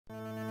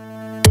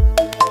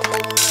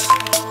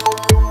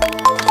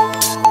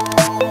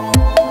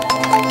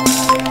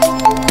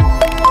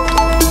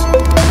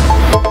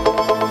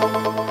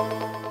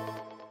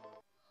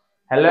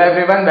Hello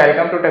everyone,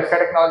 welcome to Tesca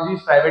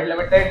Technologies Private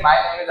Limited. My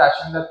name is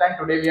Ashwin Datta and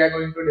today we are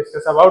going to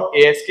discuss about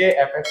ASK,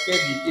 FSK,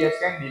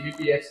 BPSK and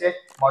DBPSK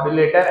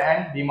modulator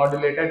and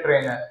demodulator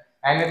trainer,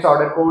 and its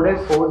order code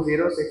is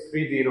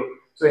 40630.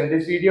 So in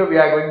this video we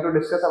are going to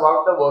discuss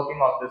about the working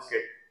of this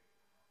kit.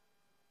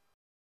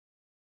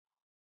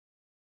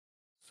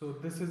 So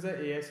this is the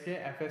ASK,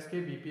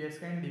 FSK,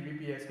 BPSK and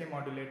DBPSK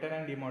modulator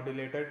and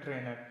demodulator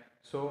trainer.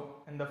 So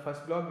in the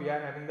first block we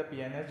are having the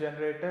PNS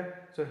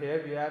generator. So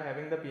here we are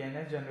having the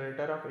PNS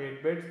generator of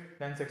 8 bits,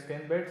 then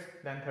 16 bits,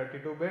 then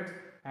 32 bits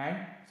and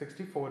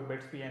 64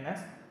 bits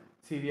PNS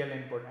serial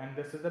input, and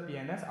this is the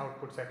PNS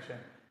output section.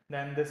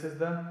 Then this is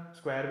the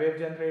square wave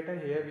generator.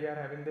 Here we are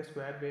having the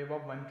square wave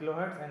of 1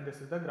 kHz and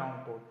this is the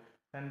ground port.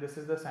 Then this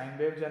is the sine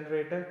wave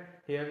generator.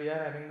 Here we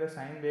are having the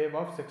sine wave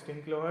of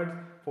 16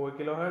 kHz, 4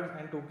 kHz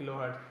and 2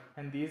 kHz,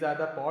 and these are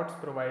the ports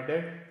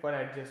provided for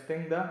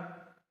adjusting the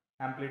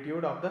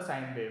amplitude of the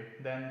sine wave.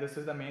 Then this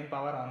is the main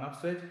power on off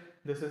switch.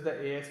 This is the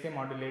ASK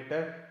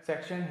modulator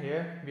section.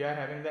 Here we are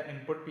having the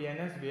input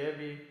PNS where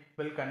we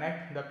will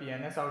connect the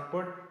PNS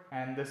output,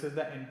 and this is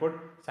the input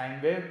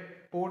sine wave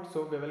port.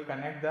 So we will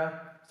connect the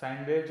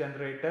sine wave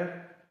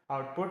generator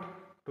output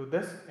to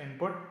this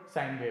input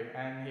sine wave,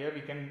 and here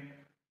we can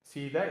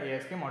see the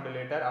ASK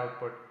modulator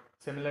output.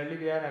 Similarly,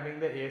 we are having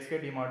the ASK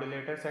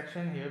demodulator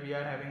section. Here we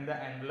are having the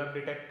envelope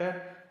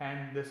detector,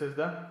 and this is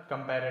the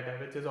comparator,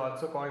 which is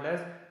also called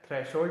as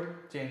threshold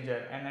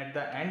changer, and at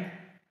the end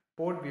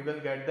port we will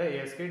get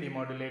the ASK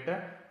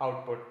demodulator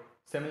output.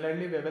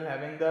 Similarly, we will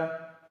having the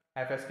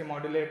FSK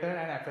modulator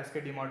and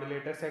FSK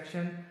demodulator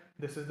section.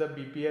 This is the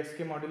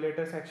BPSK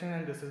modulator section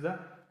and this is the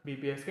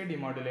BPSK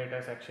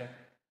demodulator section.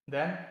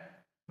 Then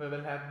we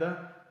will have the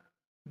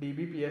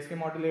DBPSK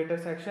modulator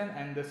section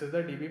and this is the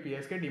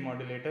DBPSK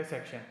demodulator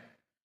section.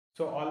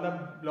 So all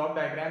the block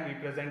diagram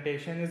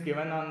representation is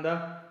given on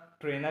the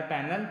trainer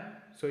panel,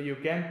 so you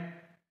can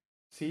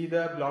see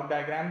the block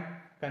diagram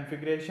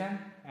configuration,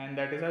 and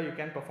that is how you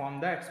can perform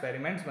the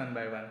experiments one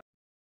by one.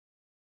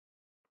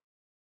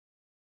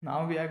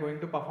 Now we are going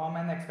to perform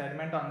an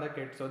experiment on the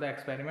kit. So the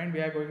experiment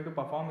we are going to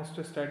perform is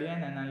to study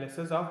an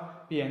analysis of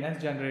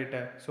PNS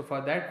generator. So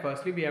for that,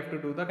 firstly we have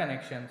to do the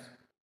connections.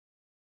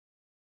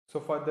 So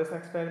for this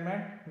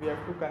experiment we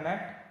have to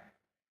connect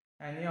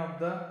any of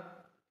the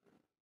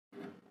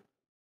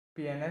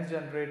PNS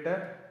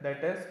generator.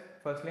 That is,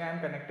 firstly I am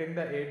connecting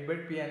the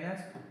 8-bit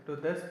PNS to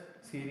this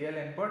serial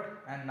input,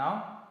 and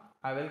now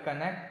I will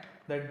connect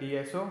the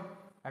DSO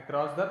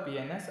across the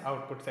PNS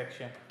output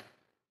section.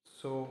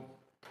 So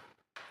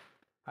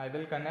I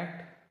will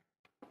connect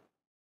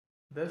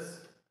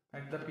this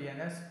at the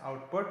PNS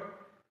output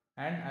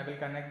and I will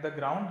connect the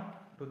ground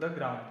to the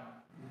ground.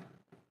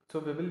 So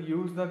we will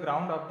use the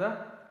ground of the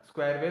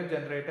square wave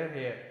generator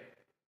here.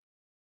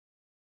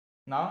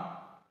 Now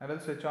I will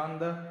switch on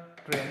the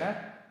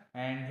trainer,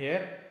 and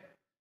here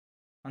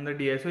on the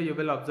DSO you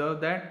will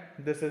observe that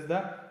this is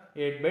the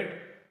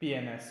 8-bit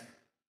PNS.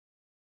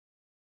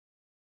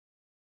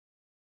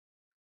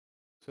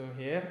 So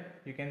here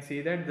you can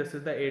see that this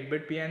is the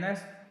 8-bit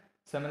PNS.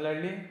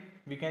 Similarly,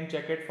 we can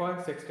check it for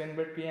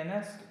 16-bit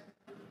PNS.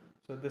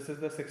 So this is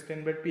the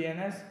 16-bit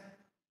PNS.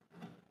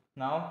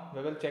 Now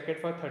we will check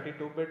it for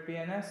 32-bit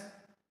PNS.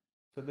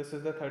 So this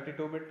is the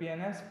 32-bit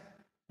PNS,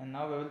 and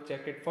now we will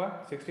check it for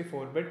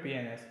 64-bit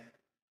PNS.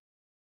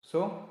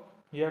 So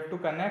you have to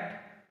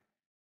connect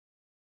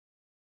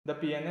the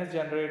PNS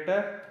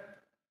generator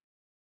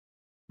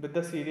with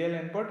the serial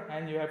input,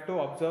 and you have to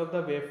observe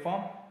the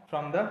waveform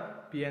from the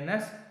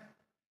PNS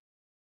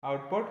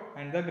output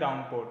and the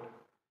ground port.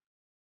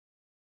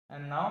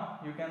 And now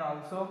you can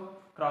also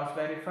cross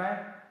verify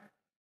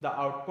the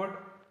output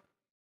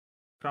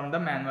from the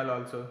manual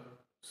also.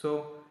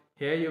 So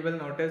here you will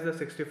notice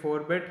the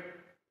 64-bit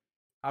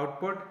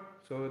output.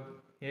 So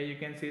here you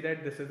can see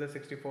that this is the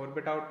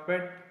 64-bit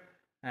output,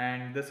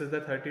 and this is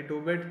the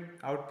 32-bit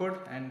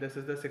output, and this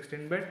is the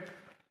 16-bit,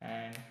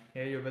 and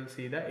here you will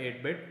see the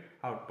 8-bit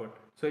output.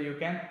 So you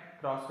can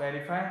cross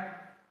verify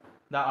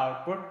the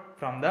output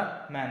from the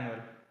manual.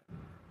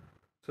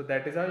 So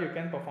that is how you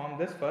can perform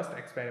this first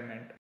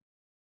experiment.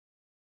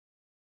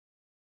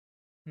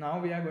 Now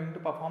we are going to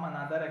perform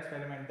another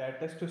experiment,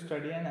 that is to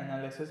study an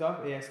analysis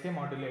of ASK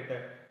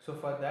modulator. So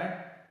for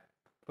that,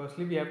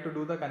 firstly we have to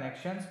do the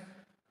connections.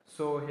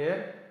 So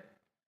here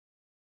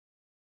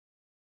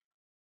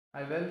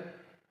I will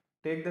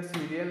take the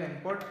serial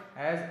input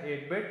as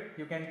 8-bit.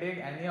 You can take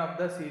any of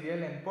the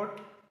serial input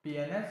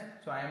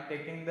PNS. So I am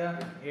taking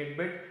the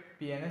 8-bit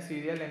PNS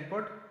serial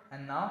input,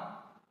 and now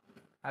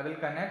I will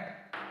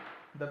connect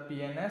the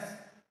PNS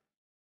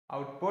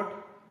output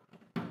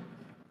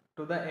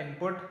to the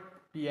input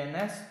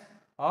PNS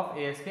of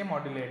ASK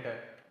modulator.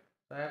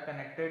 So I have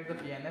connected the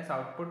PNS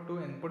output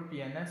to input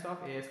PNS of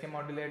ASK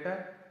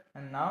modulator,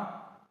 and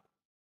now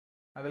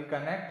I will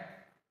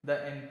connect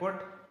the input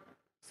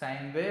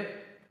sine wave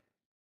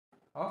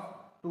of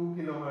 2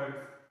 kHz,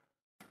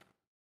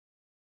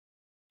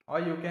 or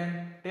you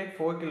can take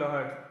 4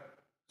 kHz.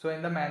 So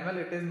in the manual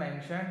it is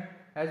mentioned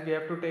as we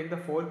have to take the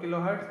 4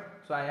 kHz,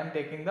 so I am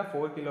taking the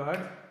 4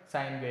 kHz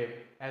sine wave,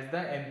 as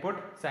the input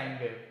sine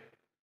wave.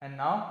 And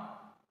now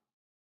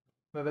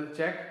we will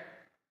check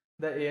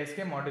the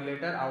ASK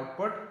modulator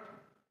output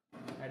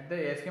at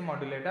the ASK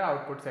modulator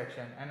output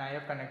section, and I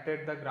have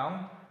connected the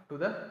ground to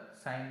the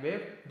sine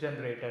wave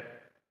generator.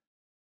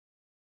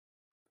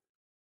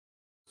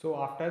 So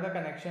after the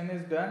connection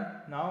is done,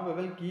 now we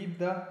will keep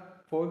the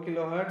 4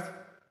 kHz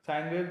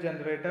sine wave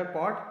generator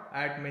pot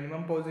at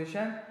minimum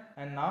position,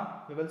 and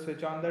now we will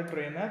switch on the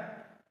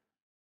trainer,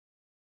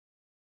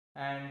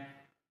 and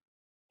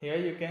here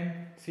you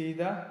can see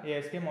the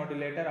ASK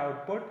modulator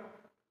output.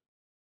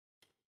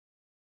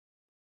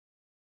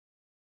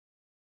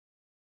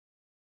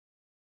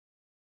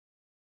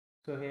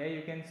 So here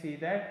you can see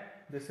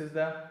that this is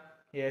the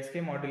ASK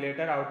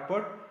modulator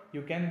output.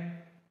 You can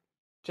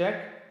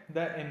check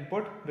the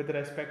input with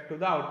respect to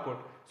the output.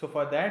 So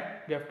for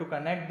that we have to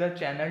connect the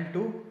channel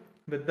 2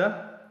 with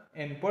the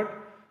input.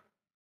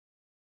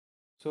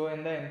 So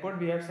in the input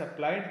we have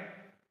supplied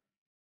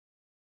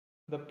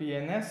the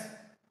PNS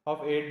of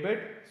 8-bit.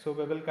 So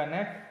we will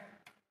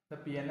connect the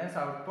PNS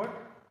output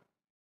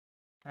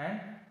and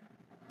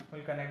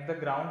we'll connect the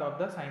ground of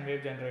the sine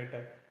wave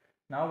generator.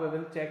 Now we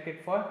will check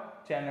it for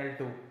channel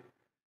 2.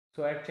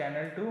 So at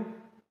channel 2,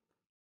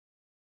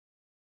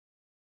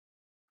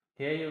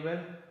 here you will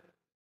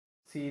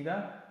see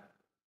the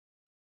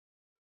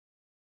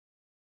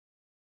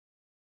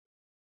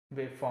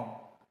waveform.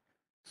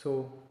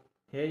 So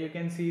here you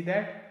can see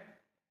that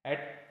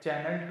at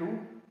channel 2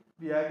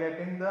 we are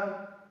getting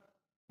the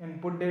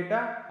input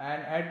data,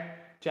 and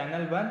at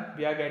channel 1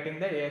 we are getting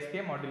the ASK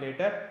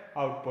modulator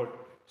output.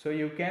 So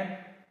you can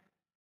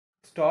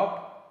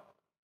stop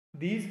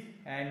these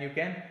and you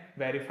can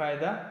verify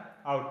the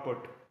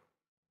output,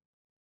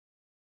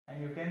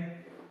 and you can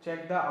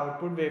check the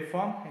output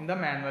waveform in the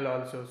manual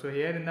also. So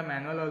here in the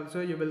manual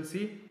also you will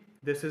see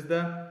this is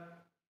the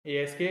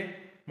ASK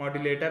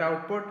modulator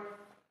output,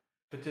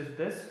 which is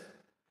this,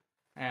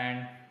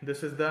 and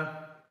this is the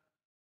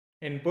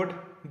input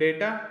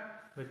data,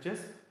 which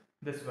is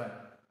this one.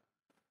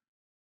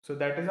 So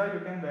that is how you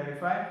can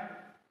verify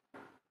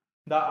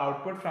the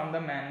output from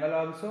the manual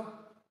also,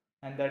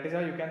 and that is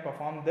how you can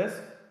perform this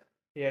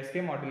ASK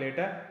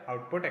modulator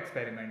output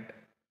experiment.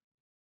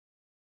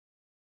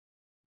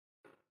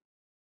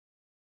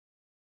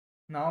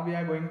 Now we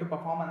are going to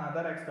perform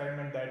another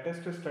experiment, that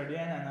is to study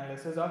an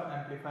analysis of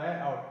amplifier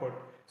output.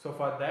 So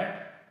for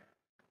that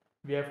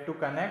we have to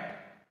connect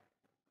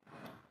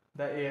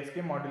the ASK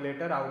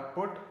modulator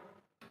output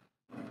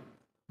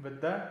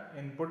with the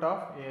input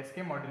of ASK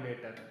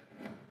modulator,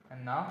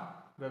 and now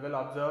we will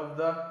observe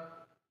the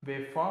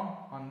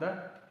waveform on the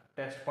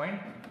test point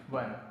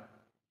 1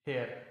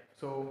 here.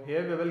 So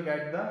here we will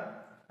get the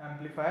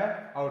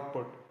amplifier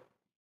output.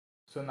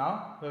 So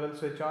now we will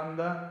switch on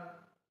the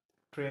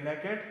trainer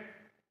kit,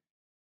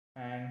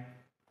 and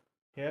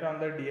here on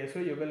the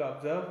DSO you will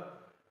observe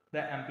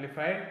the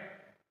amplified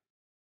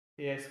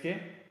ASK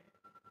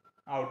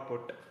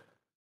output.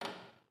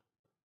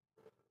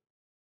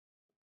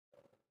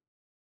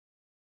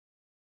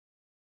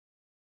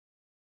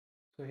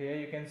 So here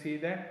you can see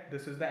that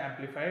this is the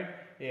amplified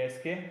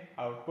ASK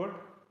output.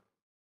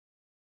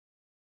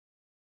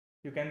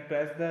 You can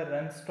press the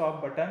run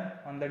stop button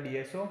on the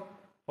DSO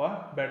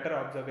for better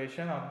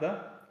observation of the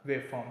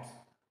waveforms,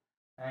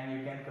 and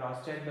you can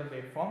cross check the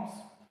waveforms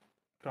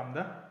from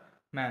the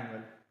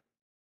manual.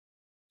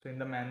 So in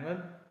the manual,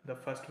 the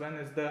first one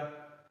is the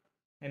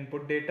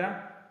input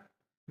data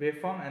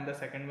waveform and the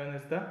second one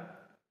is the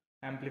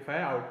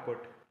amplifier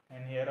output,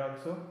 and here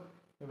also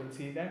you will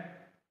see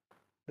that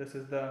this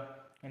is the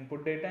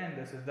input data and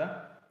this is the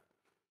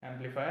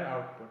amplifier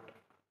output.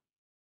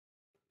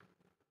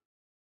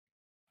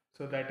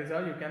 So that is how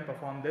you can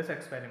perform this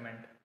experiment.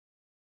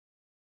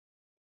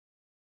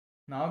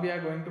 Now we are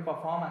going to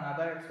perform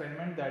another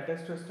experiment, that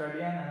is to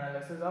study an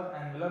analysis of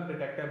envelope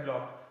detector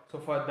block. So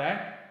for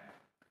that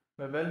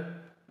we will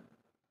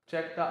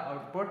check the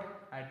output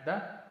at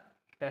the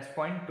test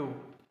point 2,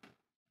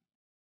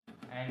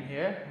 and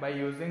here by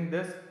using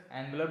this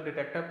envelope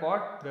detector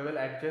pot we will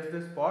adjust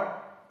this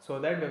pot so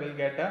that we will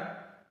get a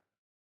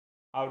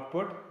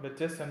output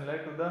which is similar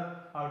to the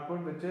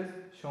output which is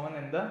shown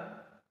in the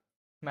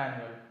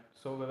manual.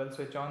 So we will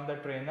switch on the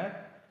trainer,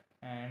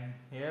 and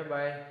here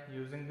by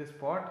using this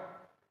pot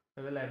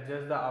we will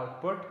adjust the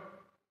output,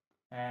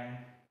 and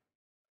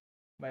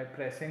by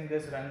pressing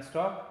this run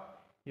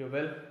stop you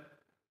will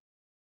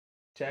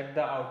check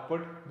the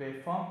output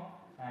waveform,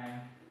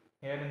 and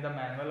here in the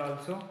manual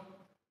also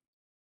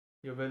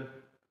you will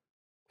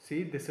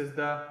see this is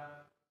the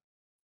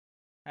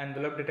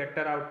envelope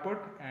detector output,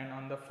 and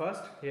on the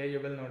first here you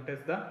will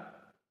notice the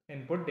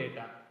input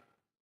data.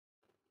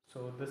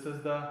 So this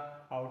is the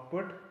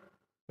output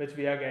which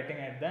we are getting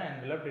at the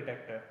envelope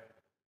detector,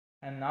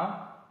 and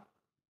now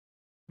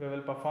we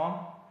will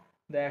perform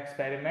the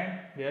experiment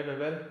where we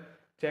will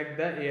check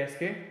the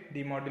ASK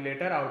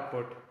demodulator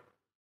output,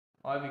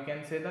 or we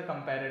can say the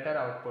comparator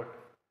output.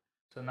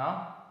 So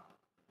now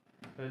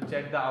we will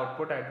check the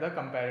output at the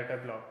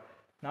comparator block.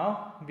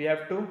 Now we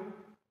have to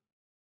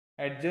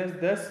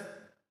adjust this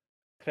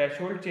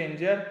threshold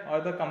changer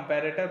or the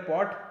comparator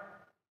pot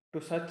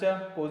to such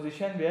a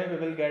position where we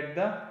will get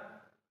the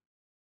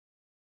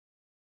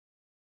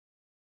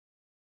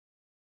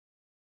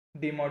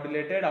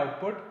demodulated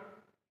output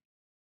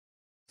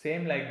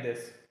same like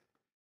this.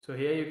 So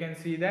here you can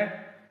see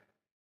that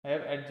I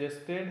have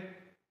adjusted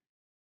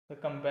the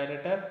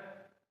comparator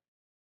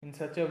in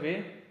such a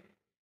way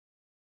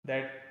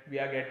that we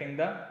are getting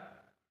the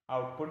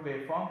output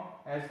waveform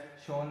as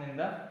shown in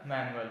the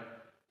manual.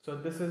 So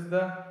this is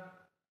the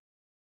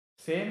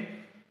same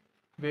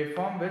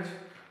waveform which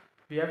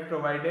we have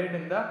provided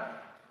in the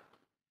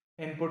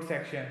input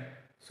section.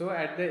 So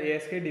at the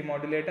ASK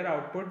demodulator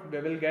output we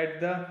will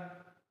get the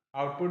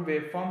output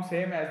waveform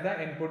same as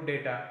the input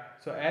data.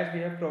 So as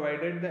we have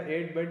provided the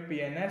 8-bit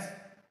PNS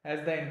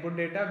as the input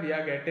data, we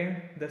are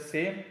getting the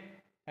same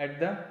at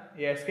the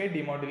ASK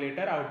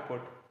demodulator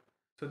output.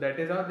 So that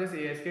is how this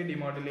ASK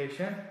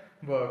demodulation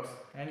works,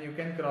 and you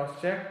can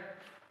cross check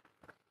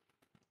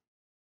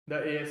the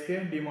ASK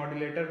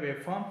demodulator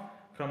waveform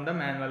from the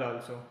manual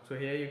also. So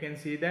here you can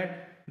see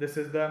that this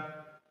is the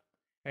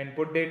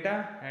input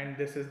data and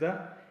this is the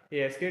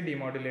ASK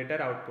demodulator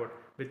output,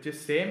 which is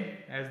same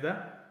as the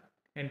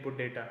input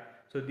data.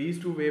 So these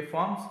two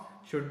waveforms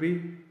should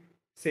be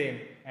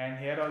same, and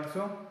here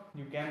also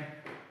you can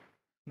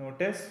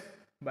notice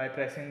by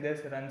pressing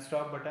this run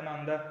stop button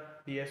on the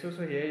DSO.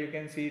 So here you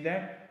can see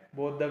that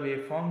both the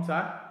waveforms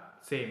are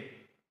same.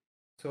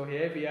 So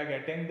here we are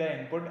getting the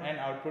input and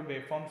output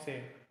waveform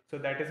same. So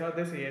that is how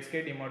this ASK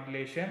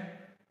demodulation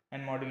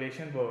and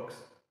modulation works.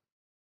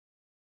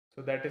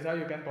 So that is how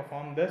you can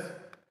perform this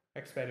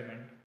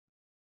experiment.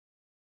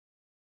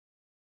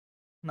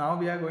 Now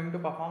we are going to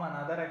perform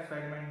another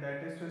experiment,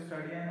 that is to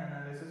study an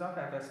analysis of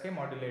FSK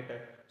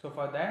modulator. So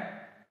for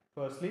that,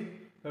 firstly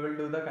we will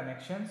do the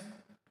connections.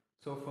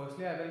 So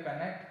firstly I will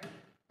connect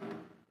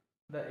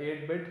the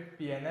 8-bit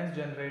PNS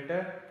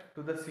generator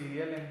to the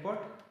serial input,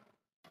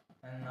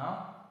 and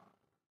now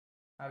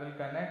I will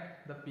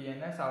connect the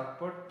PNS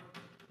output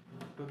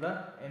to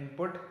the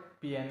input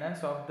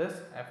PNS of this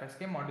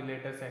FSK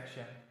modulator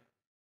section,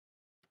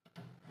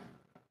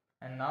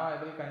 and now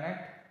I will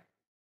connect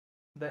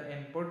the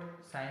input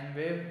sine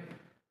wave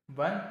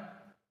 1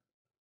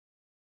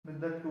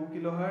 with the 2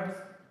 kHz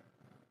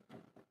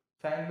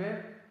sine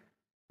wave,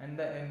 and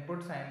the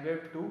input sine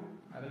wave 2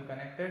 I will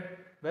connect it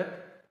with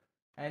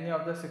any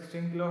of the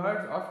 16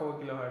 kHz or 4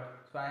 kHz.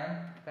 So I am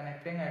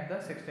connecting at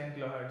the 16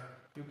 kHz.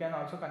 You can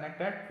also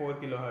connect at 4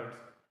 kHz.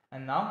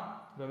 And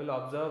now we will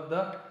observe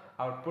the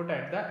output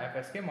at the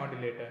FSK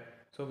modulator.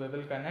 So we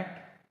will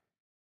connect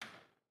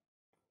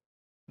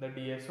the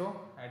DSO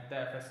at the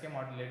FSK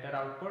modulator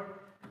output,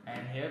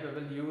 and here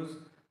we will use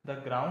the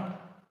ground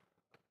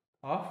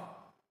of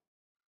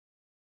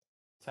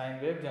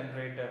sine wave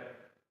generator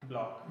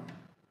block.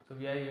 So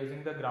we are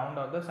using the ground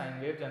of the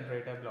sine wave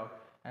generator block,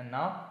 and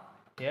now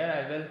here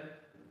I will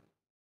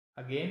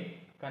again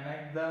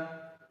connect the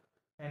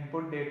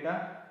input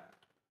data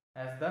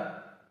as the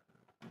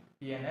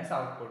PNS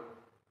output.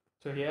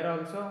 So here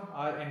also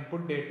our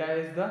input data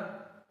is the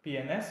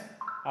PNS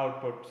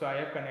output. So I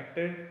have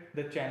connected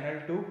the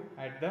channel 2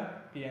 at the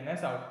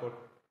PNS output,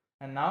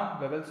 and now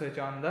we will switch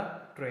on the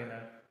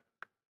trainer.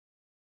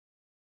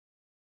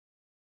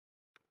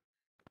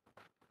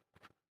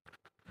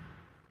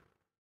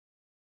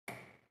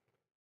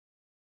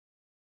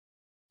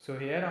 So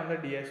here on the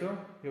DSO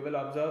you will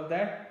observe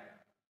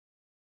that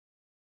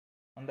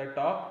on the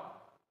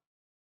top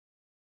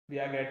we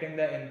are getting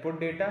the input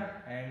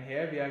data, and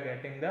here we are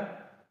getting the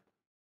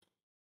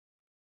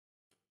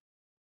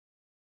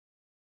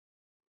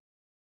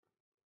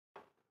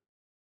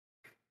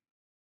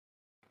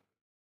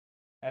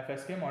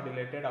FSK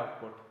modulated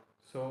output.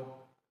 So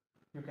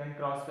you can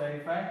cross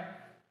verify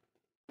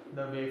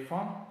the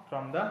waveform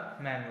from the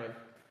manual.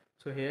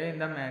 So here in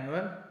the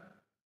manual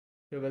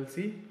you will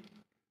see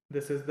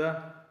this is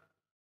the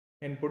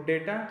input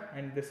data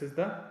and this is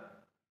the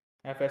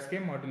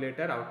FSK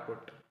modulator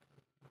output,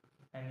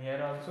 and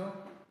here also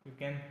you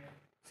can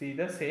see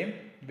the same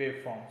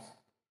waveforms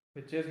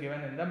which is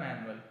given in the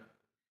manual.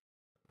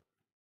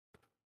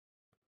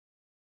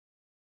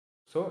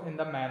 So in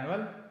the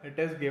manual it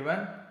is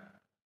given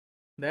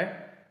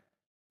that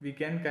we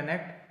can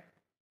connect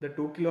the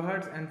 2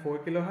 kHz and 4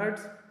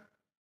 kHz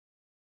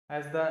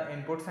as the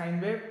input sine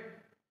wave,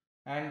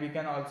 and we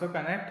can also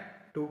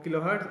connect 2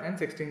 kHz and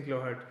 16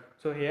 kHz.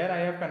 So here I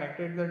have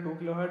connected the 2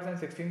 kHz and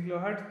 16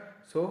 kHz.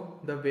 So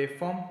the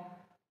waveform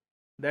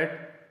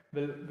that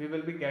we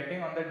will be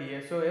getting on the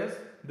DSO is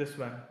this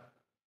one.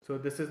 So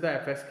this is the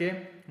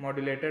FSK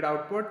modulated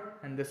output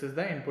and this is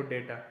the input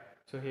data.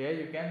 So here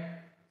you can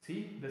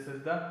see this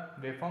is the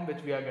waveform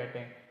which we are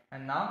getting,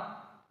 and now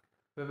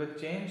we will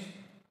change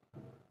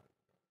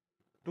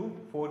to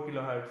 4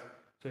 kHz.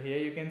 So here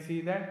you can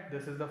see that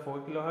this is the 4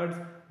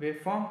 kHz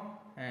waveform,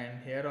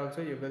 and here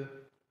also you will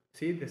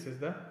see this is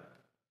the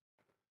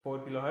 4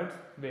 kHz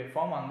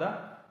waveform on the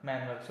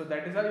manual. So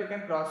that is how you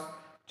can cross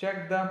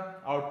check the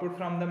output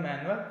from the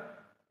manual,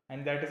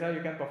 and that is how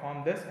you can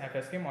perform this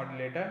FSK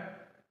modulator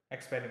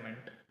experiment.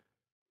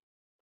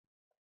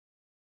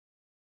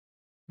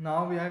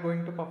 Now we are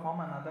going to perform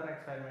another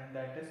experiment,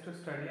 that is to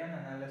study an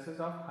analysis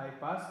of high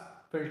pass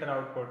filter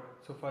output.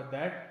 So for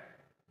that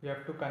we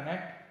have to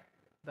connect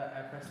the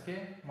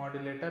FSK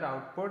modulator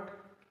output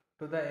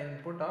to the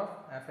input of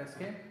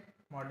FSK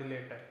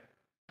modulator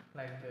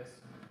like this.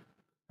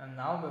 And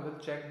now we will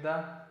check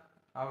the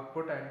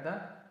output at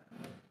the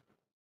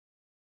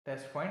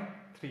test point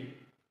 3.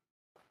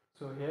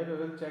 So here we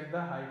will check the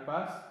high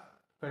pass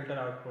filter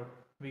output.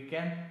 We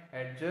can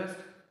adjust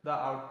the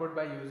output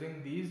by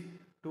using these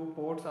two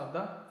ports of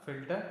the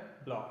filter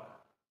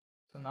block.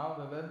 So now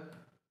we will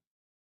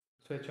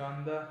switch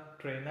on the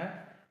trainer,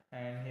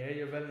 and here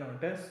you will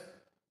notice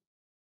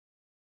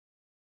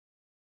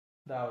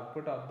the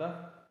output of the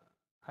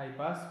high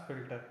pass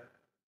filter.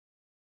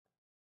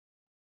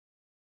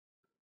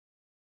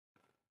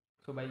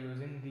 So by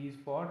using these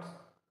ports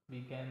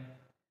we can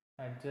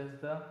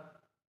adjust the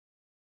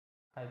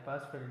high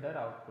pass filter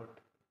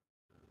output,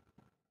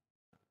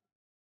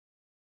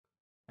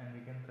 and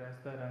we can press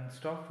the run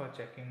stop for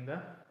checking the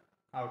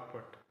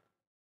output.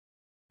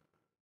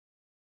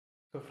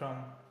 So from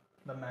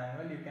the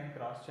manual you can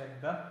cross check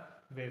the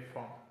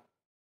waveform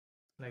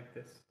like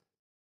this.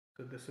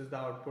 So this is the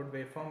output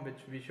waveform which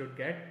we should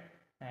get,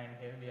 and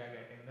here we are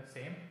getting the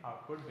same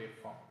output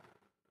waveform.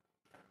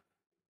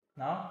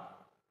 Now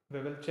we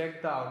will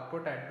check the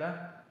output at the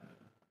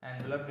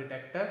envelope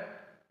detector.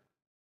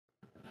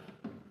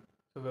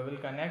 So we will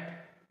connect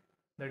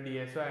the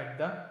DSO at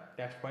the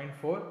test point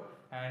 4,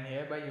 and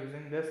here by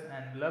using this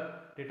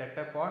envelope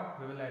detector port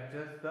we will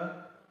adjust the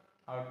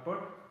output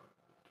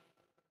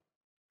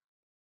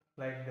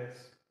like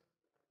this.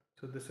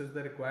 So this is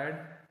the required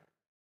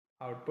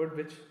output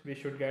which we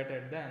should get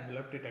at the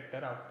envelope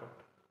detector output.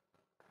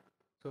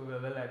 So we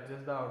will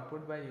adjust the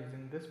output by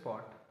using this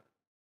port.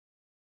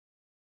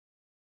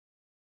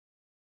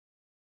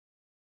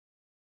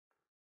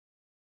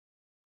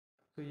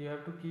 So you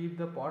have to keep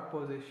the port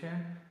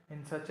position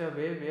in such a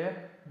way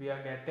where we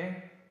are getting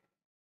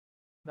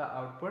the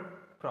output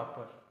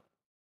proper.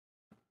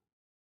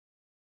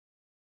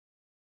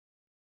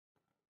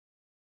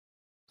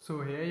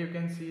 So here you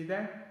can see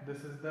that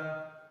this is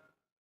the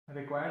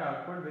required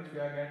output which we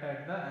are get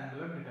at the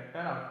envelope detector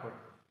output.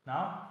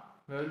 Now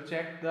we will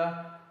check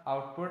the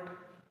output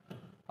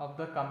of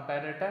the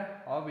comparator,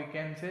 or we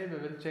can say we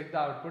will check the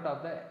output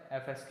of the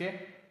FSK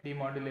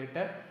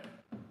demodulator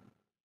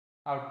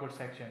output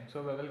section.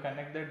 So we will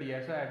connect the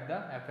DSO at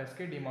the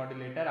FSK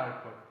demodulator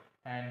output,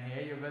 and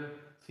here you will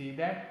see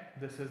that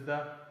this is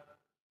the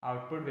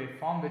output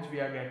waveform which we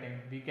are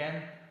getting. We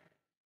can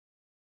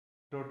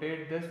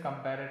rotate this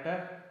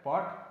comparator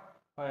pot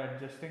for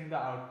adjusting the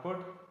output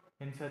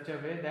in such a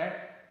way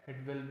that it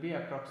will be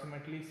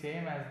approximately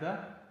same as the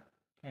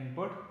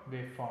input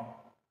waveform,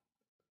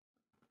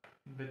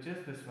 which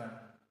is this one.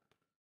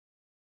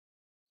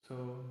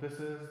 So this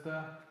is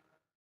the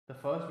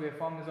first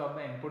waveform is of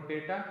the input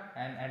data,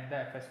 and at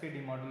the FSK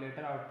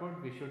demodulator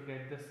output we should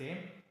get the same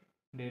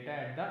data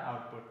at the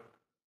output.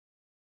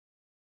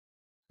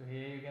 So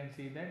here you can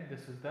see that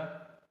this is the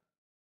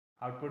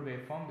output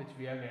waveform which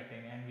we are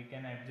getting, and we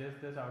can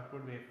adjust this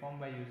output waveform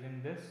by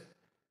using this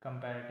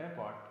comparator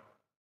pot.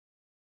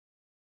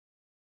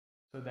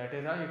 So that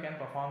is how you can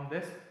perform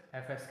this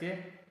FSK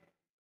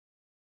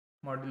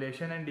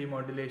modulation and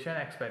demodulation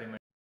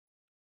experiment.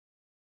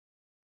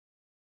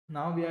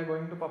 Now we are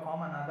going to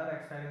perform another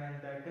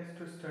experiment, that is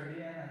to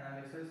study an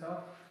analysis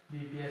of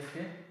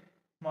BPSK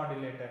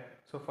modulator.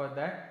 So for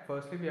that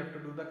firstly we have to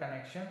do the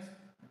connections.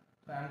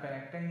 So I am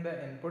connecting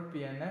the input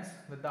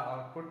PNS with the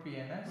output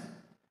PNS,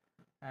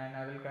 and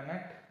I will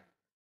connect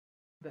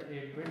the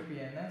 8-bit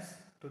PNS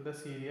to the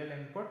serial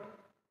input.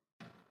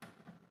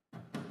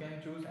 You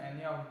can choose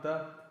any of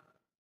the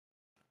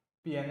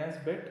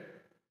PNS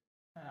bit.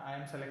 I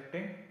am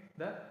selecting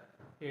the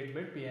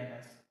 8-bit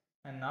PNS,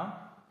 and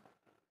now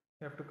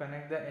you have to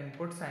connect the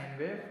input sine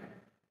wave.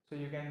 So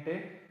you can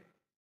take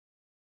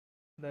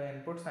the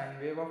input sine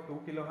wave of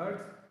 2 kHz.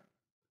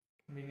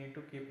 We need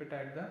to keep it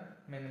at the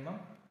minimum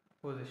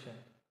position,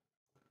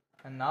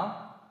 and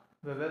now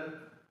we will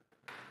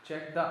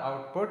check the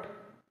output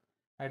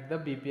at the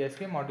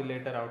BPSK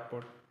modulator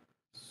output.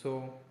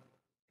 So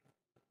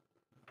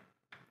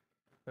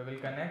we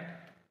will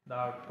connect the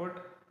output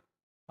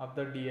of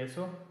the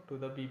DSO to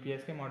the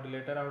BPSK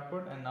modulator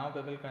output, and now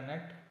we will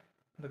connect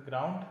the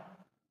ground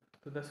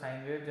to the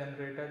sine wave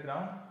generator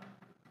ground,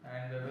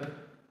 and we will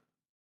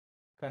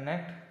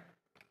connect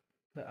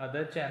the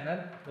other channel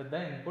with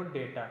the input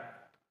data,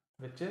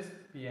 which is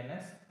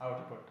PNS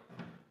output.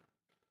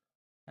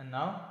 And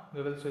now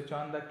we will switch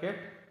on the kit,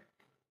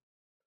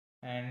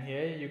 and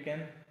here you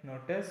can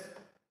notice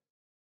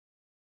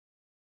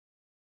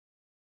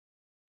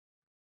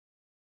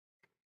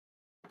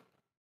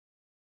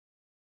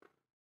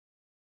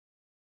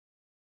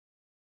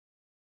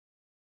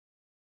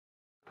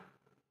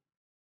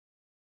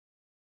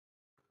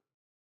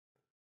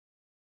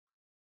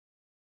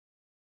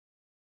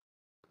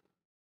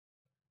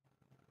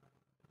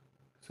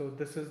so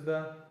this is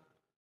the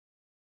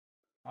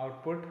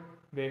output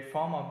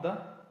waveform of the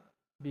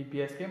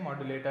BPSK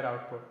modulator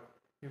output.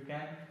 you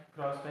can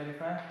cross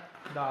verify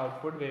the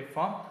output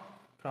waveform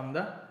from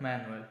the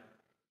manual.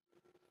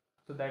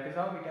 So that is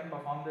how we can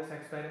perform this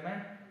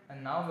experiment,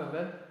 and now we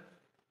will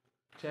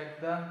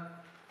check the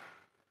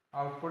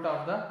output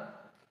of the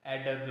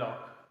adder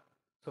block.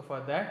 So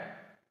for that,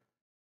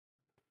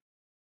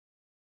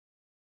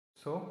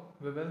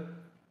 we will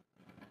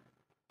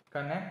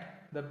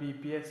connect the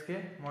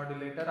BPSK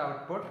modulator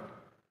output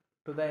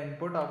to the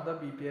input of the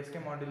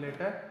BPSK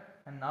modulator,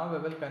 and now we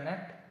will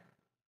connect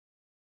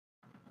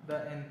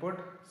the input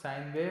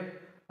sine wave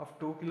of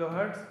 2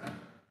 kHz,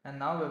 and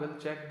now we will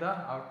check the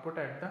output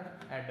at the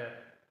adder.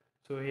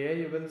 So here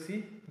you will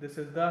see this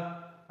is the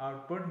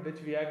output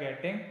which we are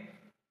getting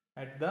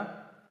at the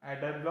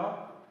adder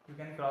block. You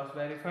can cross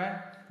verify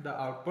the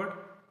output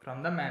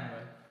from the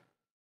manual.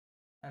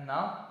 And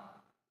now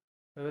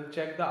we will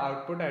check the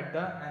output at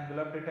the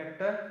envelope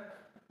detector.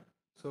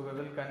 So we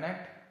will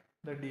connect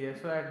the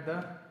DSO at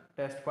the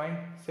test point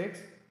 6.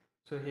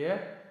 So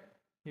here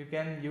you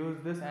can use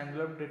this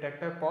envelope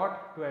detector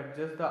pot to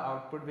adjust the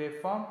output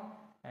waveform,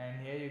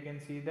 and here you can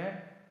see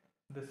that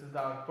this is the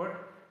output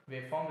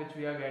waveform which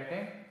we are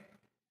getting,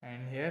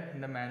 and here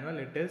in the manual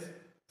it is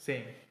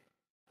same.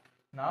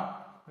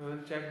 Now we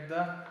will check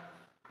the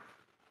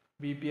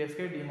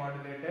BPSK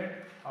demodulated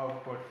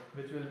output,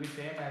 which will be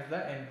same as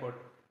the input.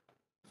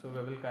 So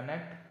we will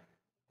connect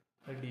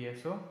the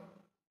DSO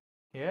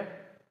here,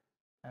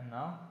 and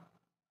now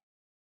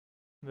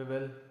we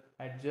will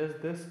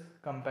adjust this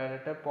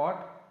comparator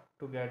pot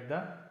to get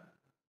the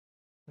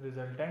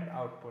resultant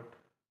output.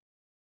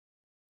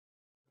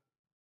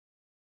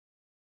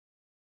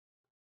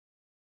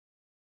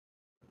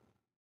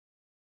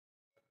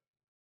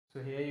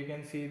 So here you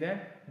can see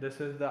that this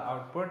is the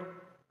output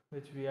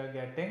which we are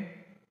getting.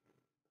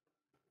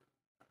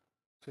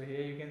 So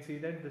here you can see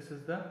that this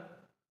is the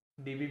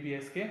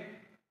DBPSK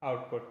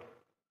output,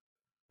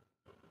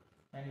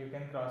 and you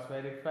can cross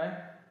verify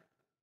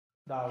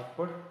the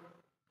output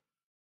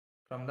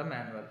from the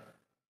manual.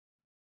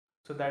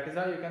 So that is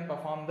how you can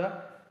perform the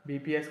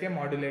BPSK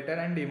modulator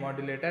and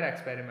demodulator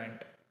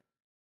experiment.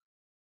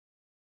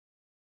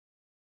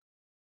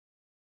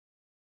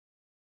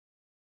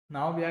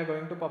 Now we are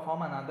going to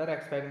perform another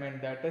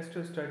experiment, that is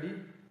to study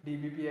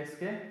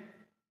DBPSK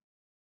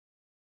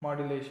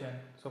modulation.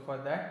 So for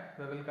that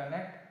we will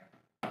connect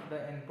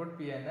the input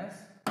PNS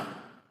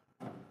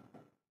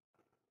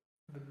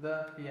with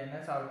the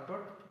PNS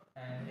output,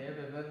 and here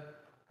we will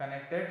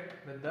connect it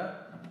with the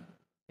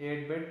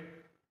 8-bit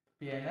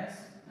PNS.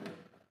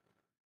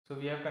 So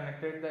we have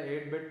connected the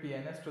 8-bit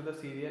PNS to the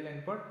serial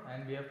input,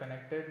 and we have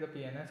connected the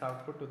PNS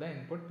output to the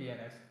input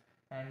PNS,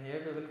 and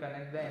here we will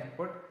connect the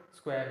input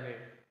square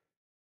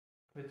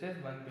wave, which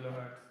is 1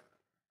 kHz.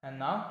 And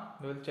now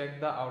we will check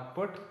the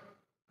output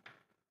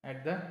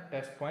at the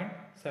test point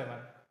 7.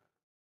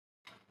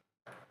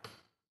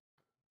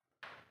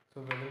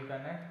 So we will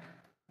connect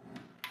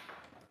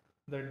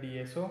the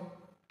DSO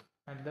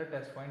at the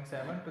test point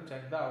 7 to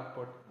check the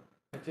output,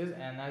 which is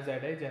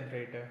NRZI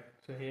generator.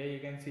 So here you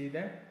can see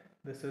that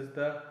this is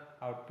the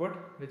output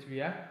which we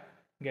are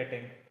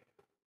getting.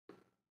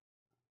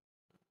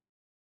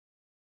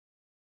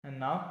 And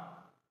now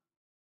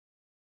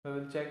we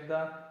will check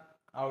the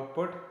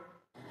output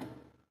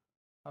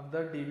of the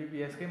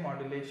DBPSK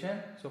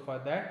modulation. So for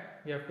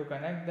that we have to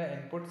connect the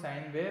input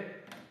sine wave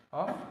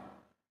of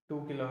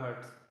 2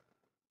 kHz,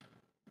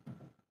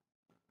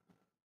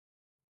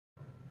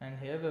 and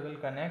here we will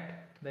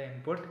connect the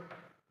input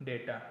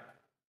data,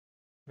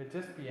 which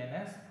is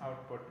PNS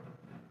output,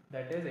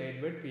 that is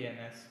 8-bit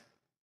PNS.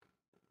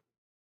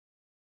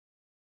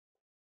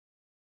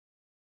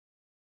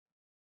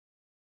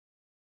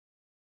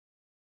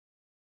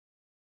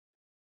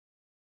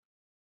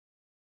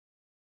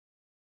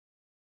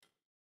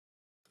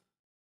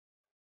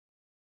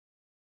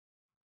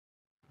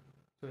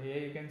 So here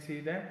you can see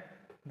that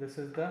this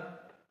is the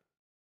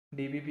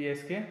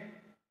DBPSK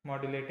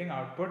modulating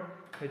output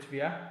which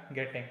we are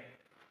getting.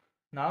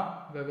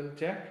 Now we will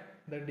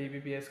check the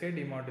DBPSK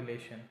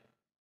demodulation.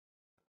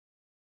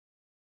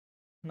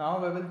 Now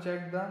we will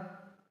check the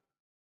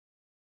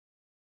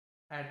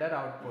adder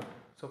output.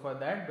 So for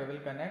that we will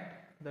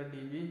connect the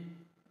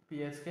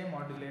DBPSK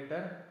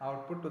modulator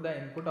output to the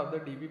input of the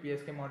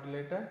DBPSK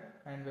modulator,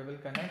 and we will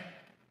connect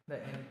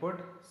the input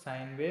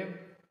sine wave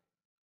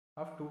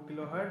of 2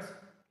 kHz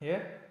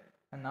here,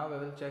 and now we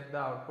will check the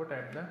output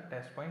at the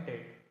test point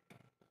 8.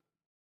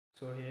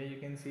 So here you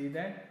can see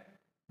that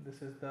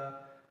this is the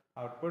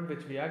output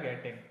which we are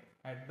getting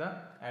at the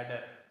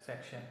adder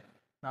section.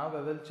 Now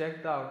we will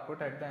check the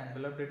output at the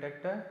envelope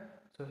detector.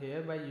 So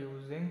here, by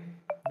using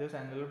this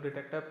envelope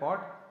detector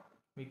pot,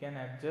 we can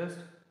adjust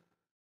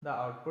the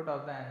output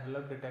of the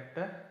envelope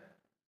detector.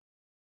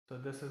 So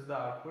this is the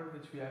output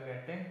which we are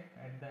getting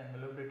at the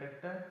envelope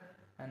detector,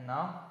 and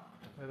now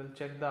we will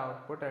check the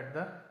output at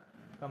the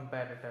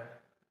comparator.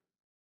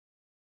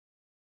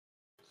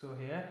 So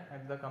here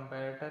at the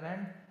comparator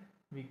end,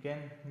 we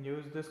can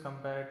use this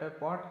comparator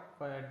pot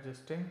for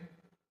adjusting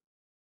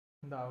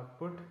the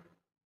output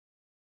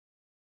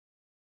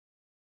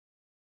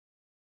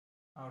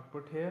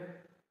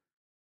here.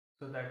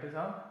 So that is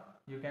how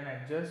you can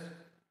adjust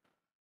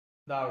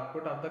the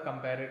output of the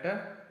comparator,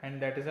 and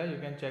that is how you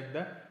can check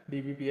the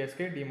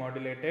DBPSK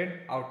demodulated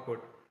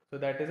output. So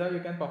that is how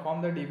you can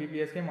perform the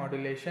DBPSK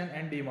modulation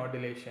and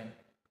demodulation.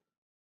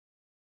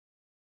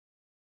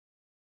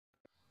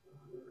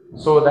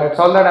 So that's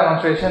all the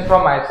demonstration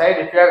from my side.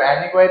 If you have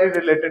any query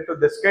related to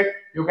this kit,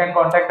 you can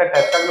contact the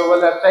Tesca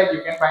Global website.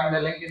 You can find the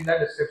link in the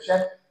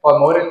description. For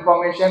more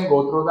information,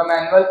 go through the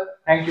manual.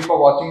 Thank you for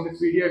watching this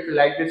video. If you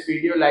like this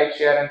video, like,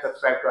 share and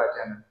subscribe to our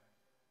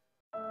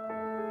channel.